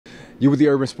You with the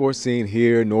urban sports scene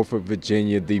here in Norfolk,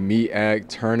 Virginia. The MEAC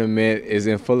tournament is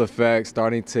in full effect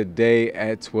starting today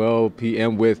at 12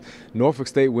 p.m. with Norfolk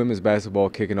State women's basketball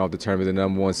kicking off the tournament, the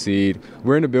 #1 seed.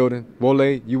 We're in the building. Wole,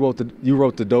 you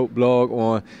wrote the dope blog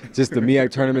on just the MEAC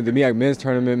tournament, the MEAC men's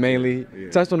tournament mainly. Yeah.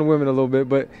 Touched on the women a little bit,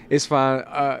 but it's fine.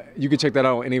 You can check that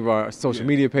out on any of our social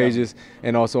media pages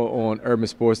and also on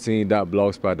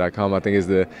urbansportscene.blogspot.com. I think is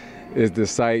the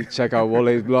site. Check out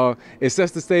Wole's blog. It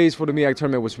sets the stage for the MEAC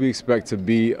tournament, which we expect to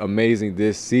be amazing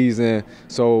this season.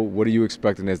 So what are you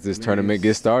expecting as this tournament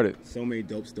gets started? So many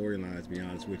dope storylines, to be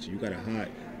honest with you. You got a hot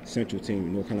Central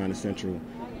team, North Carolina Central,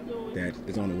 that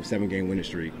is on a 7-game winning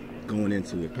streak going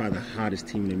into it. Probably the hottest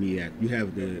team in the MEAC. You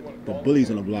have the bullies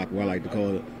on the block, what I like to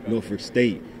call it, Norfolk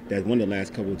State, that won the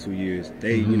last couple of 2 years.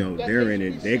 They, they're in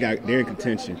it. They're in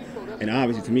contention. And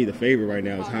obviously, to me, the favorite right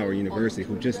now is Howard University,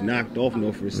 who just knocked off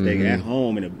Norfolk State at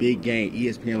home in a big game.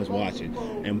 ESPN was watching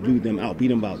and blew them out, beat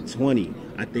them about 20.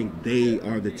 I think they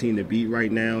are the team to beat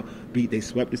right now. They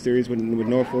swept the series with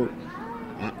Norfolk.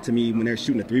 To me, when they're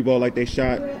shooting a 3-ball like they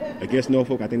shot against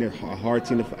Norfolk, I think they're a hard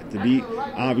team to beat.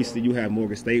 Obviously, you have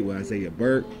Morgan State with Isaiah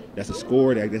Burke. That's a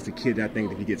scorer. That's a kid that I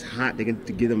think if he gets hot, they can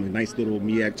give them a nice little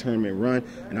MEAC tournament run.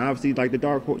 And obviously, like the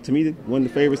dark horse, to me, one of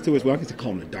the favorites too as well. I guess I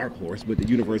call them the dark horse, but the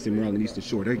University of Maryland Eastern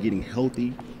Shore, they're getting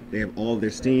healthy. They have all their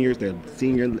seniors. They're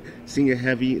senior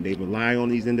heavy. They rely on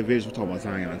these individuals. We're talking about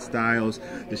Zion Styles,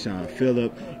 Deshaun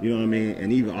Phillip, you know what I mean?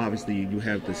 And even obviously you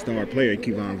have the star player,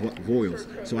 Kevon Voiles.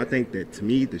 So I think that to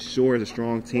me, the Shore is a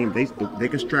strong team. They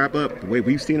can strap up the way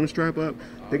we've seen them strap up.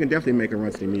 They can definitely make a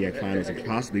run to the MEAC finals and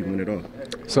possibly win it all.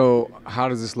 So how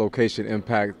does this location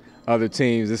impact other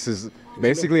teams? This is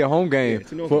basically a home game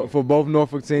for both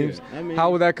Norfolk teams. Yeah, I mean,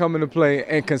 how would that come into play?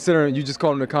 And considering you just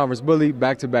called them the conference bully,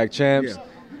 back-to-back champs. Yeah.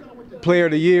 Player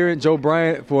of the year, Joe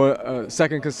Bryant, for a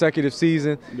second consecutive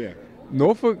season. Yeah.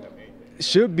 Norfolk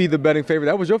should be the betting favorite.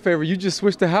 That was your favorite. You just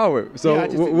switched to Howard. So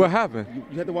what happened?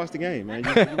 You had to watch the game, man.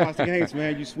 You watch the games,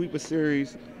 man. You sweep a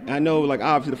series. I know, like,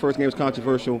 obviously the first game was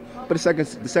controversial, but the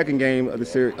second game of the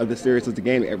series was the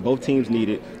game that both teams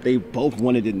needed. They both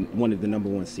wanted the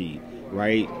 #1 seed,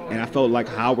 right? And I felt like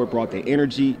Howard brought the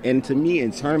energy. And to me,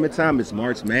 in tournament time, it's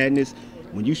March Madness.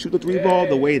 When you shoot the 3-ball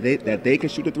the way that they can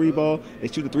shoot the 3-ball, they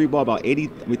shoot the 3-ball about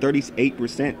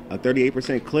 38%, a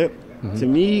 38% clip. To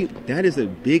me, that is a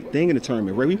big thing in the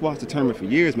tournament. Right? We've watched the tournament for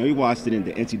years, man. We watched it in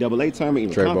the NCAA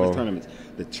tournament, even conference tournaments.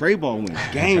 The tray ball wins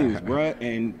games, bruh.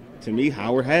 And to me,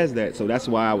 Howard has that. So that's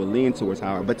why I would lean towards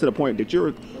Howard. But to the point that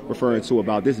you're referring to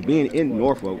about this being in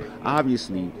Norfolk,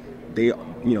 obviously they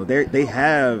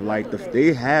have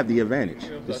the advantage.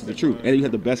 This is the truth. And you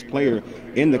have the best player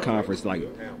in the conference, like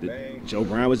Joe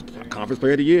Brown was conference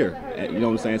player of the year. You know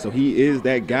what I'm saying? So he is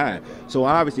that guy. So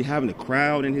obviously having the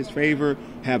crowd in his favor,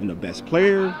 having the best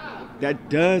player, that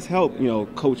does help,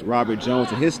 Coach Robert Jones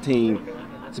and his team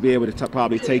to be able to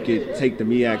probably take the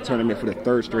MEAC tournament for the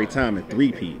 3rd straight time and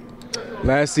 3-peat.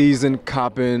 Last season,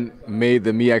 Coppin made the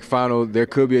MEAC final. There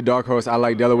could be a dark horse. I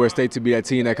like Delaware State to be that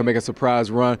team that can make a surprise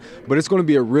run. But it's going to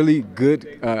be a really good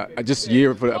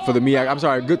year for the MEAC. I'm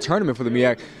sorry, a good tournament for the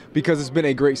MEAC because it's been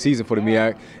a great season for the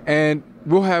MEAC. And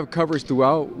we'll have coverage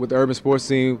throughout with the urban sports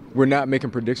scene. We're not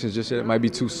making predictions just yet. It might be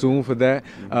too soon for that.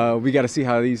 We got to see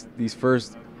how these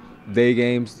first day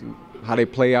games, how they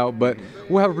play out, but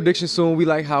we'll have a prediction soon. We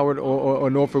like Howard or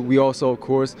Norfolk. We also, of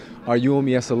course, are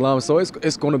UMES alums, so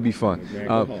it's going to be fun.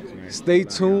 Stay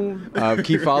tuned.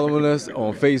 Keep following us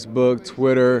on Facebook,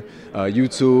 Twitter,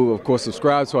 YouTube. Of course,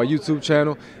 subscribe to our YouTube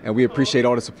channel, and we appreciate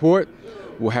all the support.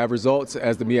 We'll have results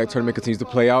as the MEAC tournament continues to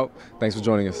play out. Thanks for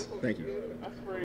joining us. Thank you.